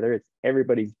together. It's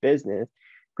everybody's business.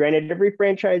 Granted, every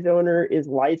franchise owner is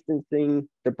licensing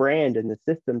the brand and the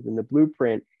systems and the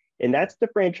blueprint, and that's the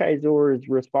franchisor's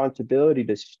responsibility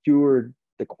to steward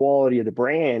the quality of the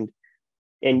brand.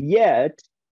 And yet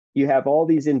you have all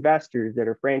these investors that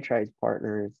are franchise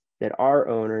partners, that are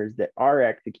owners, that are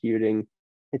executing.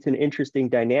 It's an interesting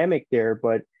dynamic there.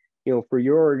 But, for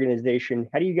your organization,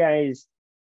 how do you guys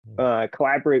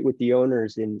collaborate with the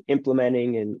owners in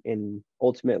implementing and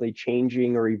ultimately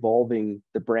changing or evolving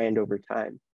the brand over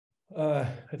time?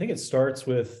 I think it starts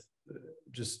with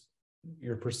just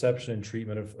your perception and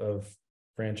treatment of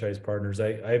franchise partners.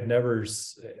 I've never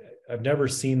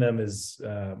seen them as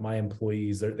my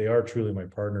employees. They are truly my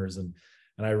partners, and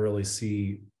I really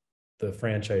see the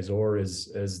franchisor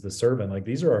as the servant. Like,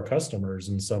 these are our customers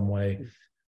in some way.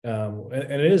 And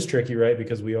it is tricky, right?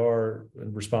 Because we are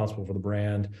responsible for the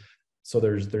brand. So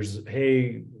there's,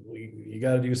 hey, you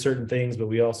got to do certain things, but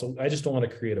I just don't want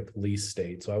to create a police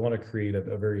state. So I want to create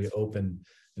a very open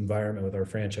environment with our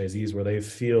franchisees where they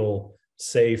feel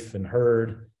safe and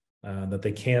heard, that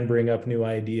they can bring up new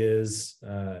ideas.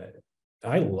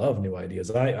 I love new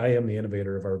ideas. I am the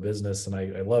innovator of our business, and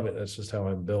I love it. That's just how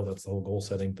I'm built. That's the whole goal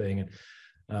setting thing. And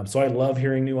so I love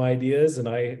hearing new ideas, and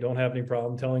I don't have any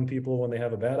problem telling people when they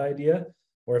have a bad idea,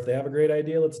 or if they have a great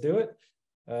idea, let's do it.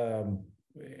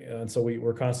 And so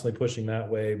we're constantly pushing that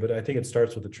way. But I think it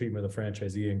starts with the treatment of the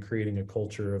franchisee and creating a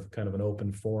culture of kind of an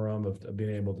open forum of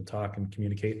being able to talk and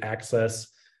communicate, access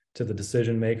to the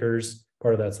decision makers.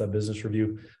 Part of that's that business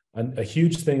review. A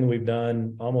huge thing we've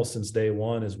done almost since day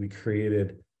one is we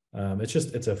created,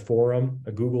 it's a forum,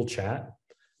 a Google chat.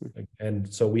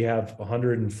 And so we have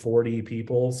 140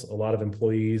 people, a lot of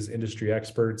employees, industry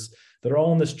experts that are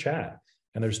all in this chat.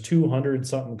 And there's 200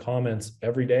 something comments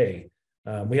every day.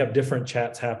 We have different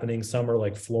chats happening. Some are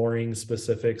like flooring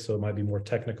specific, so it might be more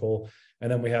technical.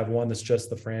 And then we have one that's just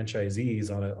the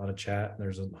franchisees on a chat. And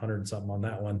there's 100 something on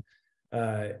that one.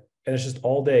 And it's just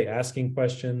all day asking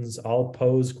questions. I'll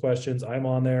pose questions. I'm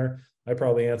on there. I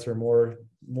probably answer more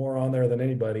on there than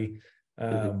anybody.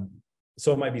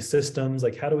 So it might be systems,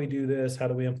 like, how do we do this? How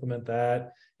do we implement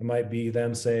that? It might be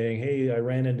them saying, hey, I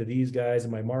ran into these guys in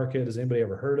my market. Has anybody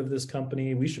ever heard of this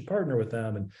company? We should partner with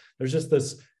them. And there's just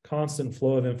this constant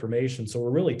flow of information. So we're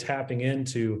really tapping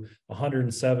into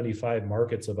 175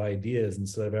 markets of ideas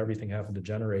instead of everything having to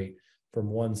generate from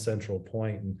one central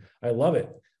point. And I love it.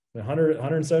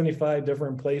 175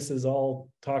 different places all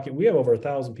talking. We have over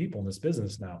 1,000 people in this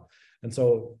business now. And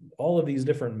so all of these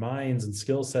different minds and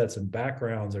skill sets and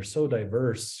backgrounds are so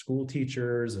diverse. School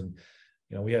teachers, and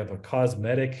we have a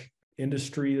cosmetic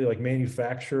industry, like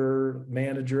manufacturer,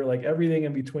 manager, like everything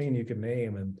in between you can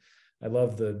name. And I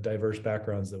love the diverse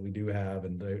backgrounds that we do have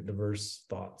and diverse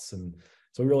thoughts. And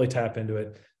so we really tap into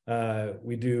it.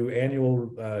 We do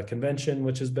annual convention,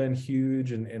 which has been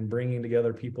huge, and bringing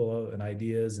together people and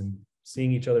ideas and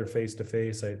seeing each other face to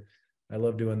face. I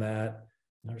love doing that.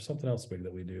 There's something else big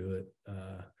that we do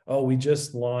that, we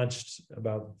just launched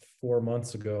about 4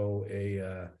 months ago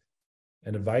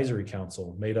an advisory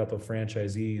council made up of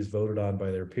franchisees voted on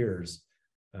by their peers.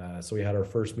 So we had our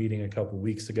first meeting a couple of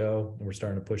weeks ago, and we're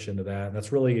starting to push into that. And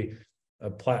that's really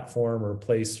a platform or a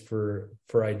place for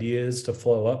ideas to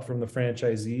flow up from the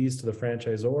franchisees to the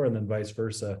franchisor, and then vice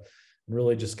versa. And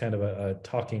really just kind of a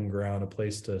talking ground, a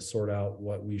place to sort out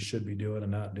what we should be doing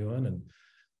and not doing. And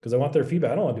because I want their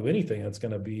feedback. I don't want to do anything that's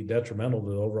going to be detrimental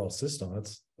to the overall system.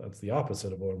 That's the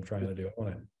opposite of what I'm trying to do. I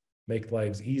want to make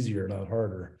lives easier, not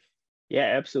harder. Yeah,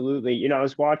 absolutely. I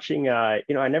was watching, I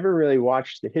never really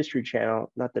watched the History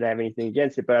Channel, not that I have anything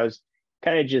against it, but I was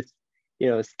kind of just,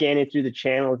 scanning through the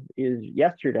channels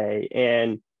yesterday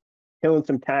and killing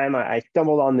some time. I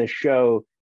stumbled on this show,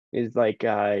 is like,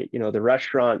 the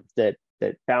restaurants that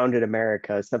founded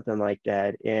America, something like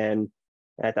that. And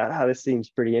I thought, this seems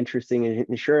pretty interesting.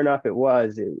 And sure enough, it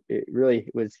was. It really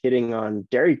was hitting on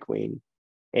Dairy Queen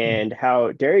and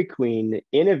how Dairy Queen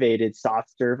innovated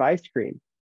soft serve ice cream.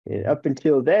 And up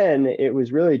until then, it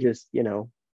was really just,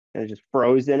 just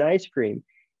frozen ice cream.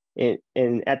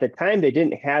 And at the time, they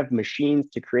didn't have machines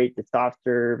to create the soft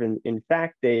serve. And in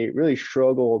fact, they really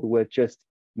struggled with just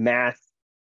mass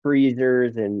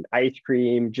freezers and ice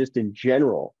cream just in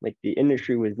general. Like, the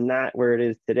industry was not where it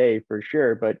is today for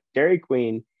sure. But Dairy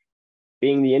Queen,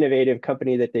 being the innovative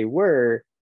company that they were,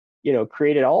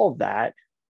 created all of that.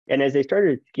 And as they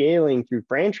started scaling through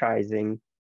franchising,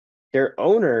 their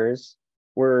owners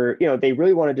were, they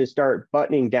really wanted to start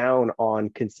buttoning down on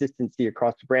consistency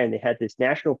across the brand. They had this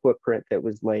national footprint that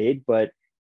was laid, but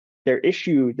their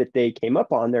issue that they came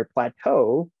up on, their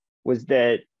plateau, was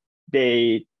that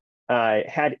they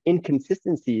had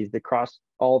inconsistencies across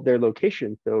all of their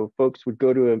locations. So folks would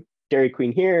go to a Dairy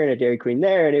Queen here and a Dairy Queen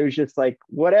there, and it was just like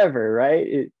whatever,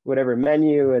 right? Whatever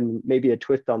menu and maybe a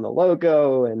twist on the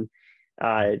logo. And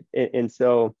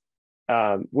so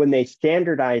when they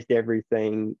standardized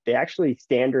everything, they actually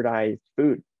standardized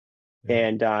food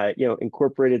and,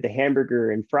 incorporated the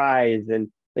hamburger and fries. And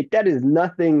like, that is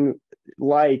nothing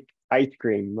like ice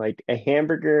cream, like a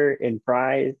hamburger and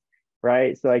fries,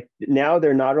 right? So like now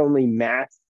they're not only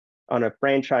mass on a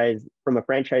franchise, from a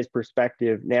franchise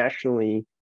perspective nationally,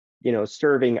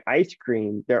 serving ice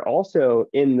cream, they're also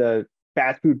in the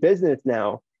fast food business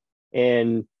now.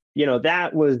 And,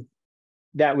 that was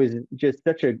just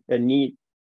such a neat,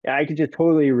 I could just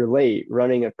totally relate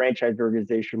running a franchise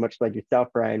organization, much like yourself,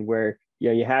 Bryan, where,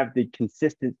 you have the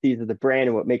consistencies of the brand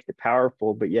and what makes it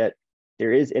powerful, but yet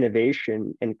there is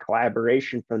innovation and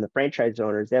collaboration from the franchise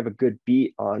owners. They have a good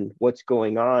beat on what's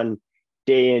going on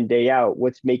day in, day out,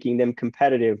 what's making them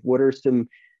competitive, what are some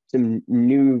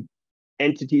new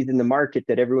entities in the market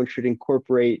that everyone should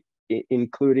incorporate,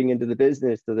 including into the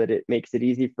business, so that it makes it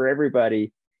easy for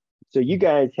everybody. So you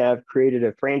guys have created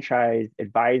a franchise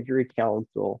advisory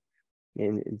council.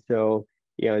 And so,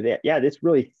 this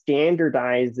really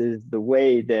standardizes the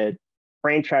way that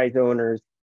franchise owners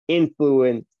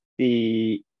influence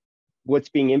what's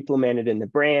being implemented in the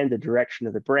brand, the direction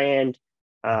of the brand.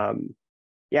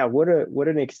 What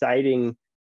an exciting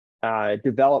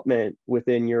development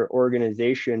within your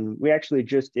organization. We actually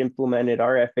just implemented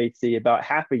our FHC about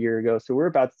half a year ago, so we're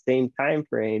about the same time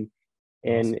frame.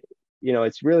 And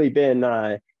it's really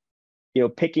been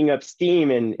picking up steam,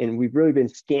 and we've really been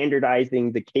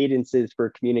standardizing the cadences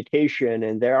for communication.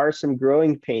 And there are some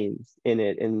growing pains in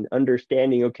it, and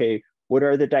understanding, okay, what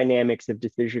are the dynamics of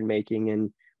decision making,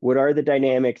 and what are the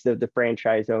dynamics of the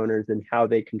franchise owners, and how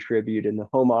they contribute in the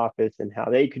home office, and how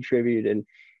they contribute. And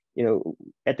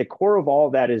at the core of all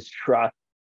that is trust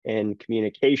and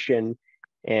communication,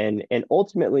 and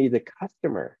ultimately the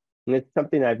customer. And it's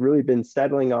something I've really been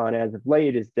settling on as of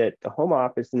late, is that the home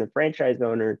office and the franchise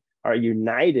owner are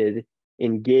united,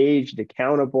 engaged,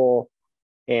 accountable,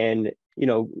 and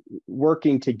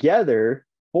working together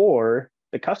for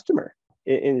the customer.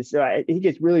 And so I think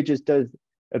it really just does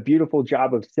a beautiful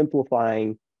job of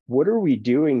simplifying, what are we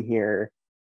doing here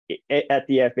at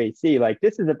the FHC? Like,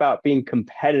 this is about being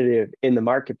competitive in the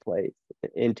marketplace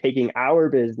and taking our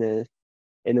business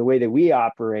and the way that we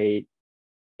operate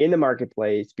in the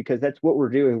marketplace, because that's what we're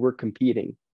doing. We're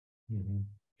competing. Mm-hmm.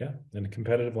 Yeah, in a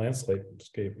competitive landscape.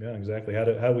 Yeah, exactly. How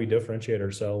do we differentiate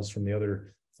ourselves from the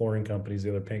other flooring companies, the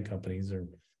other paint companies, or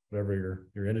whatever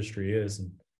your industry is?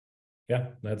 And yeah,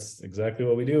 that's exactly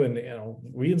what we do. And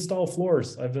we install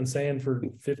floors. I've been saying for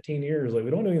 15 years, like,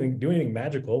 we don't do anything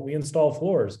magical. We install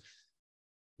floors.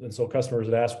 And so customers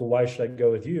would ask, well, why should I go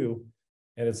with you?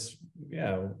 And it's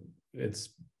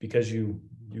because you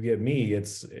get me.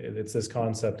 It's this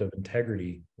concept of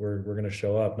integrity. We're going to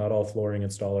show up. Not all flooring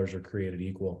installers are created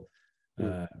equal.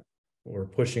 We're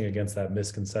pushing against that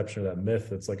misconception, or that myth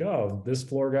that's like, oh, this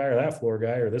floor guy or that floor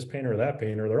guy, or this painter or that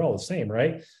painter, they're all the same,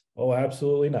 right? Oh,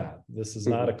 absolutely not. This is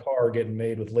not a car getting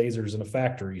made with lasers in a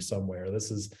factory somewhere. This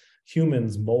is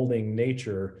humans molding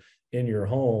nature in your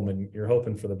home, and you're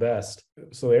hoping for the best.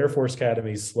 So the Air Force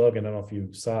Academy's slogan, I don't know if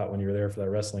you saw it when you were there for that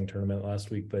wrestling tournament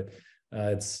last week, but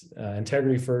it's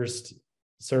integrity first,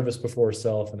 service before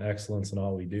self, and excellence in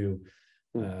all we do.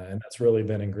 And that's really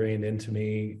been ingrained into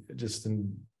me, just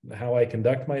in how I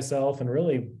conduct myself, and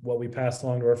really what we pass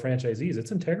along to our franchisees.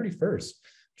 It's integrity first,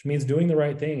 which means doing the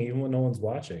right thing even when no one's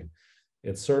watching.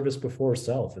 It's service before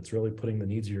self. It's really putting the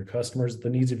needs of your customers,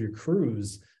 the needs of your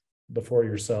crews, before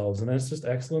yourselves. And it's just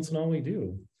excellence in all we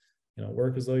do.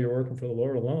 Work as though you're working for the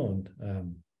Lord alone.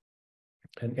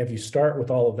 And if you start with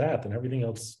all of that, then everything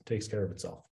else takes care of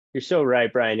itself. You're so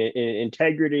right, Bryan.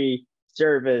 Integrity,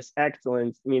 service,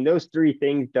 excellence. I mean, those three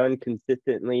things done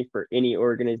consistently for any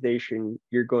organization,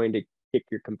 you're going to kick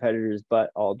your competitors'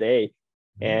 butt all day.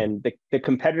 And the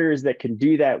competitors that can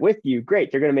do that with you,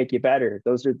 great, they're going to make you better.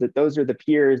 Those are the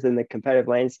peers in the competitive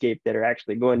landscape that are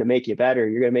actually going to make you better.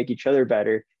 You're going to make each other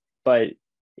better. But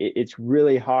it's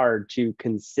really hard to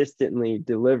consistently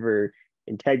deliver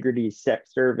integrity,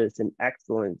 service, and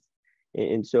excellence.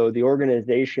 And so the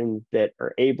organizations that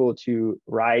are able to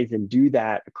rise and do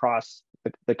that across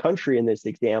the country in this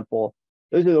example,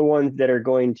 those are the ones that are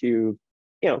going to,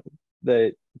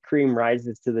 the cream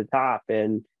rises to the top.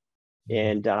 And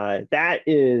that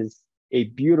is a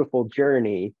beautiful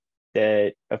journey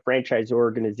that a franchise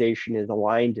organization is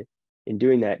aligned in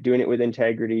doing it with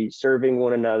integrity, serving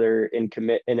one another, in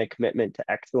a commitment to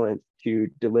excellence, to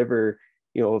deliver,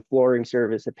 a flooring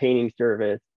service, a painting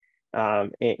service,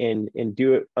 and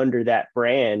do it under that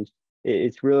brand.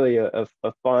 It's really a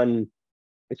fun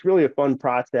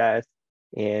process.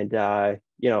 And I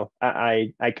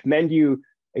commend you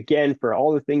again for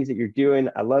all the things that you're doing.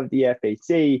 I love the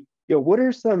FAC. What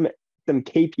are some some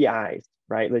KPIs,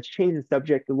 right? Let's change the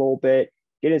subject a little bit,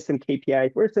 get into some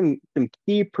KPIs. What are some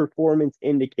key performance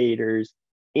indicators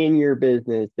in your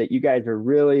business that you guys are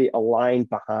really aligned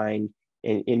behind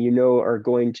and are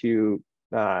going to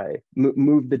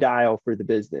move the dial for the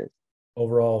business?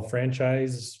 Overall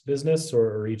franchise business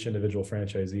or each individual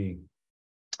franchisee?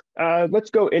 Let's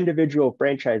go individual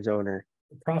franchise owner.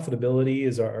 Profitability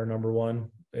is our number one,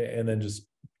 and then just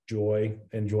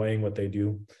enjoying what they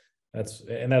do. That's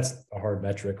a hard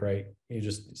metric, right? You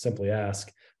just simply ask,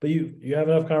 but you have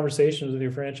enough conversations with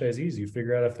your franchisees, you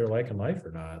figure out if they're liking life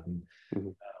or not. And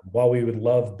while we would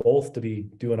love both to be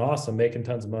doing awesome, making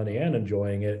tons of money and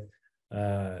enjoying it,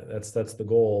 that's the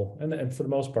goal. And for the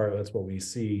most part, that's what we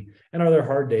see. And are there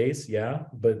hard days? Yeah,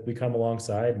 but we come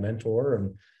alongside, mentor,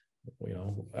 and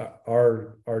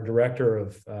our director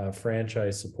of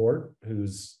franchise support,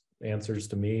 who's answers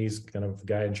to me, he's kind of the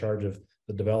guy in charge of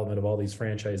the development of all these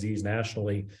franchisees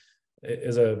nationally,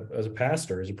 is a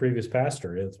pastor, is a previous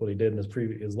pastor. It's what he did in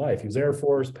his life. He was Air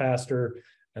Force pastor,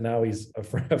 and now he's a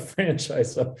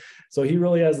franchise. So he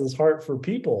really has this heart for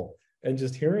people, and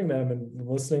just hearing them and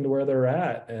listening to where they're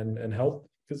at and help,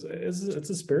 because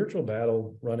it's a spiritual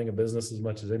battle running a business as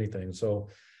much as anything. So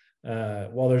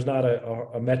while there's not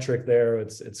a metric there,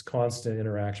 it's constant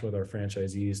interaction with our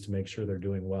franchisees to make sure they're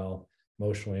doing well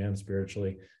emotionally and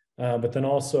spiritually. But then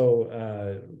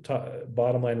also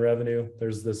bottom line revenue.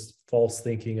 There's this false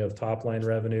thinking of top line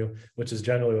revenue, which is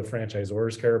generally what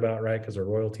franchisors care about, right? Because our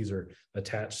royalties are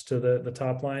attached to the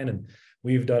top line. And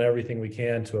we've done everything we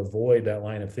can to avoid that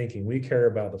line of thinking. We care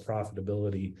about the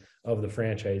profitability of the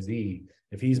franchisee.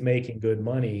 If he's making good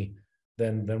money,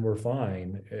 then we're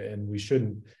fine. And we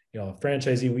shouldn't,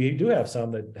 franchisee, we do have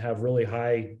some that have really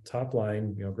high top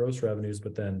line, gross revenues,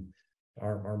 but then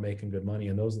aren't making good money.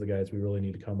 And those are the guys we really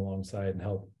need to come alongside and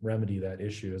help remedy that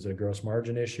issue. Is it a gross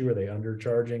margin issue? Are they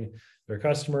undercharging their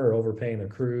customer or overpaying their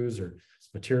crews or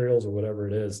materials or whatever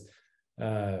it is?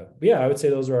 I would say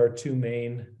those are our two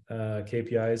main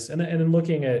KPIs. And in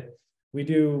looking at, we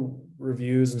do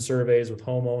reviews and surveys with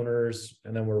homeowners,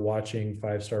 and then we're watching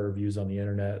 5-star reviews on the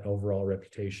internet, overall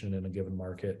reputation in a given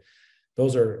market.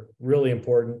 Those are really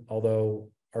important, although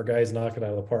our guys knock it out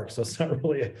of the park. So it's not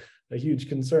really a huge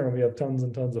concern. We have tons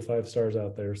and tons of 5 stars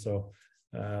out there. So,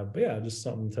 just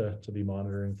something to be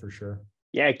monitoring for sure.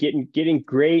 Yeah, getting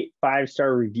great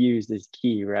 5-star reviews is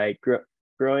key, right?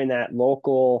 Growing that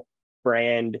local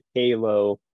brand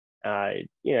halo.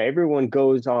 Everyone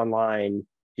goes online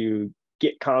to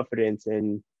get confidence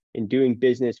in doing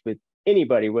business with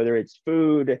anybody, whether it's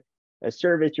food, a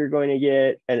service you're going to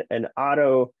get, an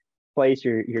auto place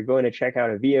you're going to check out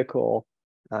a vehicle.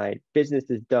 Business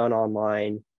is done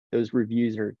online. Those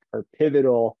reviews are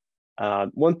pivotal.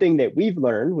 One thing that we've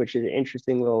learned, which is an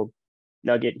interesting little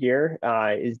nugget here,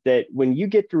 is that when you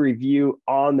get the review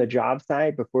on the job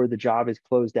site before the job is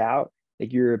closed out,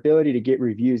 like your ability to get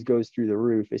reviews goes through the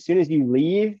roof. As soon as you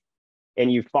leave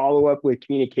and you follow up with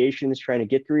communications trying to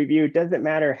get the review, it doesn't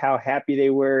matter how happy they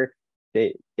were.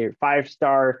 They're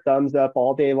 5-star thumbs up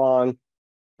all day long.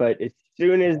 But as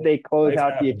soon as they close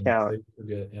out the account,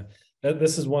 forget,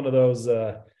 this is one of those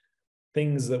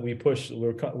things that we push.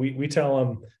 We tell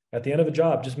them at the end of a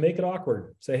job, just make it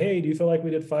awkward. Say, hey, do you feel like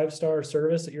we did 5-star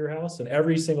service at your house? And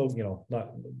every single,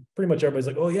 not pretty much everybody's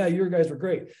like, oh yeah, your guys were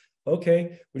great.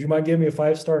 Okay, would you mind giving me a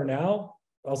 5-star now?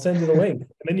 I'll send you the link. And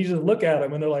then you just look at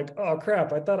them and they're like, oh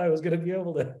crap, I thought I was going to be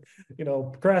able to,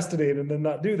 procrastinate and then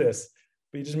not do this.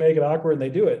 But you just make it awkward and they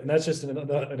do it. And that's just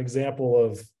an example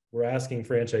of, we're asking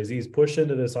franchisees, push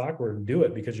into this awkward and do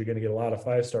it, because you're going to get a lot of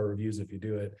 5-star reviews if you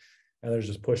do it. And there's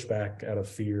just pushback out of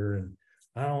fear. And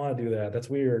I don't want to do that. That's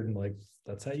weird. And like,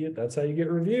 that's how you get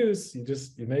reviews.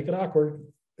 You make it awkward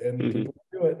and people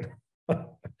do it.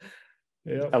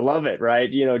 Yeah. I love it. Right.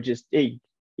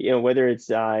 Whether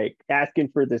it's asking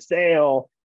for the sale,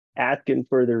 asking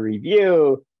for the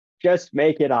review, just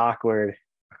make it awkward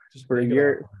for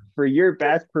your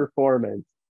best performance.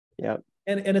 Yeah.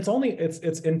 And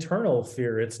it's internal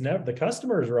fear. It's never, the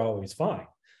customers are always fine.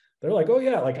 They're like, oh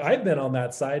yeah, like I've been on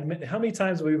that side. How many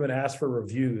times have we been asked for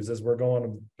reviews as we're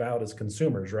going about as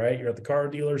consumers, right? You're at the car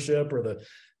dealership or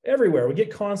everywhere. We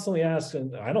get constantly asked,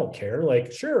 and I don't care.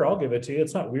 Like, sure, I'll give it to you.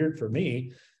 It's not weird for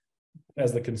me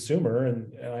as the consumer.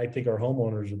 And I think our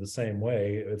homeowners are the same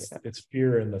way. It's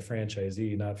fear in the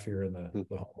franchisee, not fear in the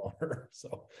homeowner.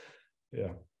 So,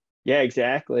 yeah. Yeah,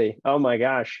 exactly. Oh my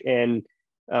gosh. And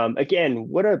again,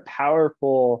 what a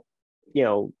powerful,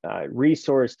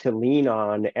 resource to lean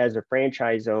on as a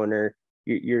franchise owner.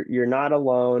 You're not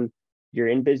alone. You're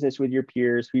in business with your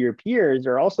peers, who your peers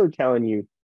are also telling you,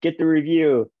 get the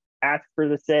review, ask for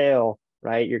the sale,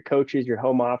 right? Your coaches, your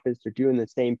home office are doing the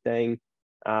same thing.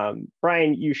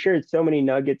 Bryan, you shared so many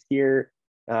nuggets here,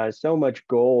 so much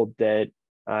gold that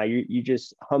you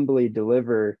just humbly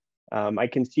deliver. I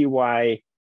can see why,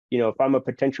 if I'm a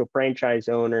potential franchise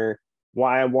owner,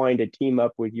 why I'm wanting to team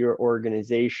up with your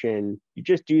organization.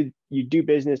 You do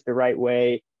business the right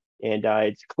way. And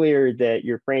it's clear that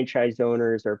your franchise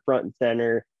owners are front and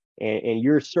center, and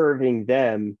you're serving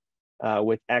them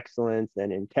with excellence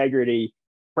and integrity.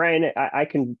 Bryan, I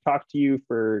can talk to you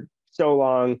for so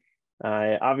long.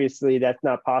 Obviously, that's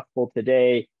not possible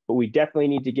today, but we definitely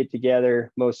need to get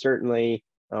together, most certainly.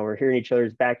 We're here in each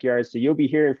other's backyards, so you'll be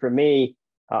hearing from me.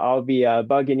 I'll be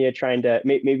bugging you, trying to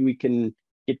maybe we can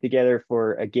get together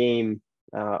for a game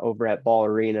over at Ball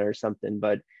Arena or something.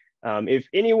 But if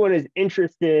anyone is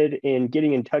interested in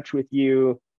getting in touch with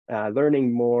you,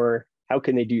 learning more, how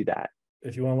can they do that?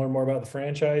 If you want to learn more about the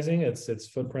franchising, it's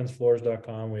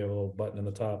footprintsfloors.com. We have a little button in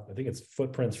the top. I think it's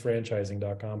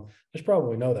footprintsfranchising.com. I should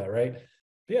probably know that, right?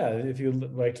 But yeah, if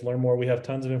you'd like to learn more, we have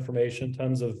tons of information,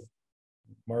 tons of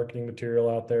marketing material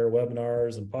out there,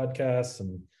 webinars and podcasts,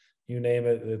 and you name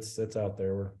it, it's out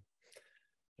there.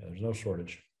 There's no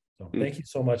shortage. So thank you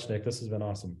so much, Nick. This has been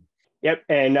awesome. Yep.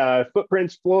 And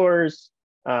Footprints Floors,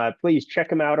 please check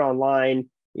them out online.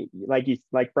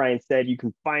 Like Bryan said, you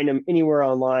can find them anywhere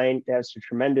online. They have some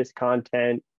tremendous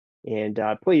content. And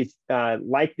please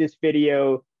like this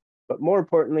video, but more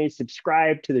importantly,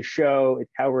 subscribe to the show.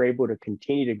 It's how we're able to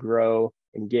continue to grow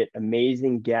and get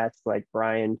amazing guests like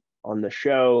Bryan on the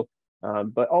show.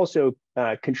 But also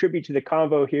contribute to the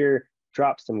convo here.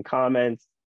 Drop some comments.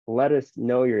 Let us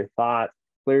know your thoughts.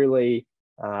 Clearly,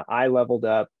 I leveled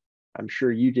up. I'm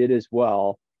sure you did as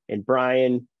well. And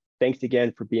Bryan, thanks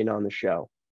again for being on the show.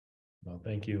 Well,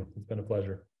 thank you. It's been a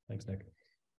pleasure. Thanks, Nick.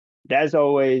 As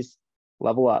always,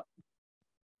 level up.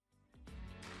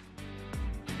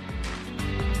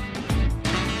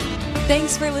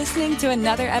 Thanks for listening to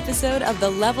another episode of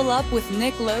the Level Up with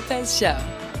Nick Lopez show.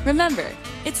 Remember,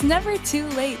 it's never too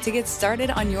late to get started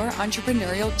on your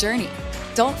entrepreneurial journey.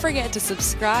 Don't forget to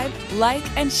subscribe, like,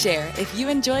 and share if you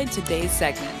enjoyed today's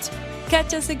segment.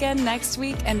 Catch us again next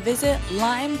week and visit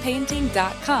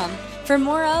limepainting.com for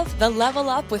more of the Level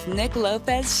Up with Nick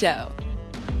Lopez show.